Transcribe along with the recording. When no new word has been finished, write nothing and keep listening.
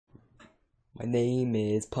My name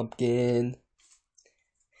is Pumpkin.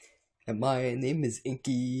 And my name is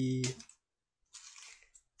Inky.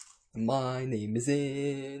 And my name is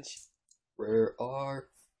Inch. We're all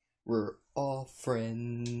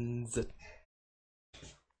friends.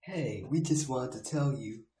 Hey, we just wanted to tell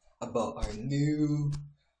you about our new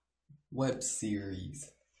web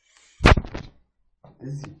series.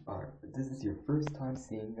 This is your first time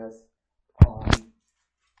seeing us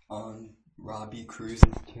on Robbie Cruz's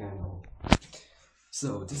channel.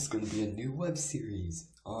 So this is gonna be a new web series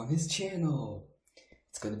on his channel.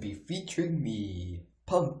 It's gonna be featuring me,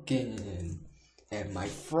 Pumpkin, and my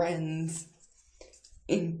friends,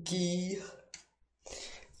 Inky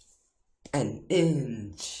and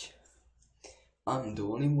Inch. I'm the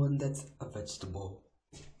only one that's a vegetable.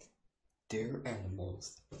 They're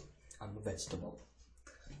animals. I'm a vegetable.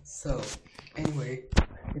 So, anyway,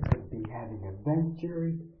 it's gonna be having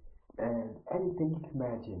adventures and anything you can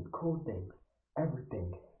imagine. Cool things,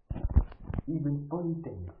 everything, even funny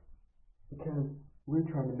things. Because we're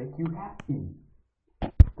trying to make you happy.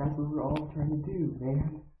 That's what we're all trying to do,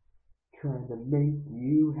 man. Trying to make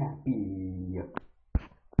you happy.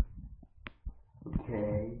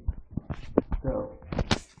 Okay? So,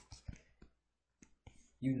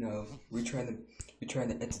 you know, we're trying to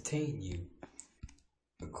entertain you.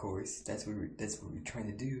 Of course, that's what we're trying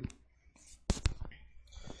to do.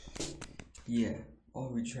 Yeah, all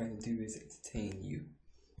we're trying to do is entertain you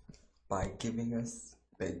by giving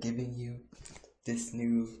you this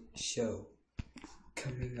new show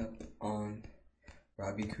coming up on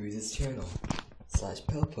Robbie Cruz's channel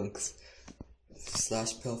 /Pelpunk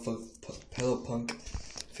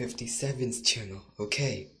 57's channel.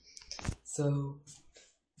 Okay, so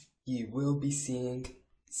you will be seeing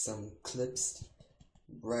some clips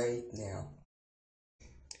right now.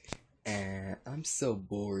 And I'm so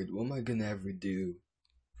bored. What am I gonna ever do?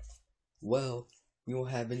 Well, we won't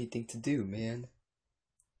have anything to do, man.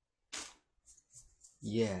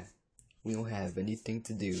 Yeah, we don't have anything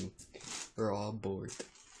to do. We're all bored.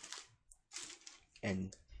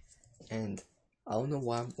 And I don't know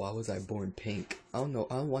why was I born pink? I don't know.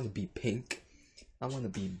 I don't want to be pink. I want to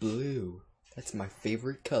be blue. That's my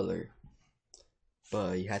favorite color.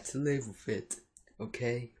 But you had to live with it,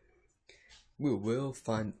 okay? We will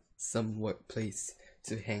find somewhat place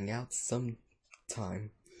to hang out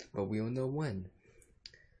sometime, but we don't know when.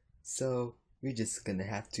 So we're just gonna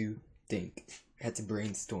have to think. Have to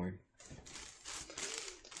brainstorm.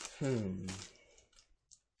 We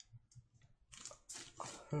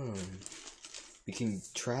can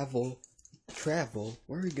travel.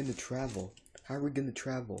 Where are we gonna travel? How are we gonna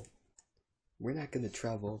travel? We're not gonna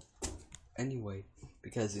travel anyway,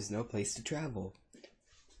 because there's no place to travel.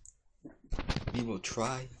 We will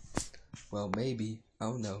try. Well, maybe. I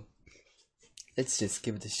don't know. Let's just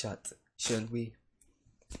give it a shot, shouldn't we?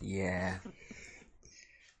 Yeah.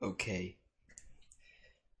 Okay,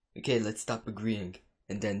 let's stop agreeing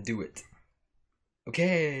and then do it.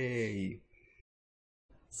 Okay.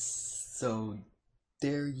 So,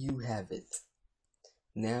 there you have it.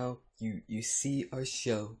 Now, you see our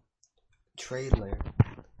show trailer.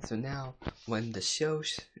 So now, when the show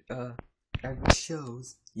ever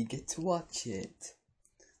shows, you get to watch it.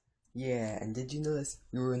 Yeah, and did you notice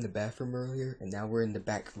we were in the bathroom earlier, and now we're in the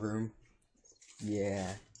back room?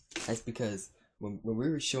 Yeah, that's because when we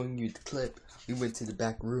were showing you the clip, we went to the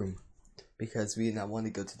back room because we did not want to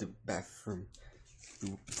go to the bathroom.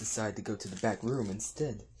 We decided to go to the back room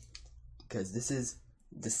instead because this is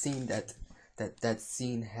the scene that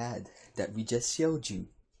scene had that we just showed you.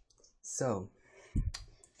 So,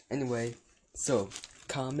 anyway, so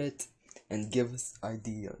comment and give us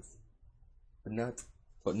ideas, but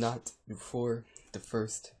not before the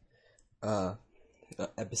first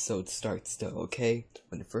episode starts though, okay?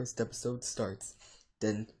 When the first episode starts,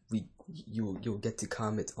 then you'll get to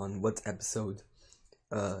comment on what episode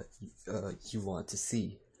you want to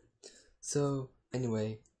see. So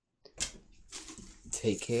anyway,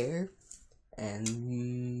 take care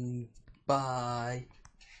and bye.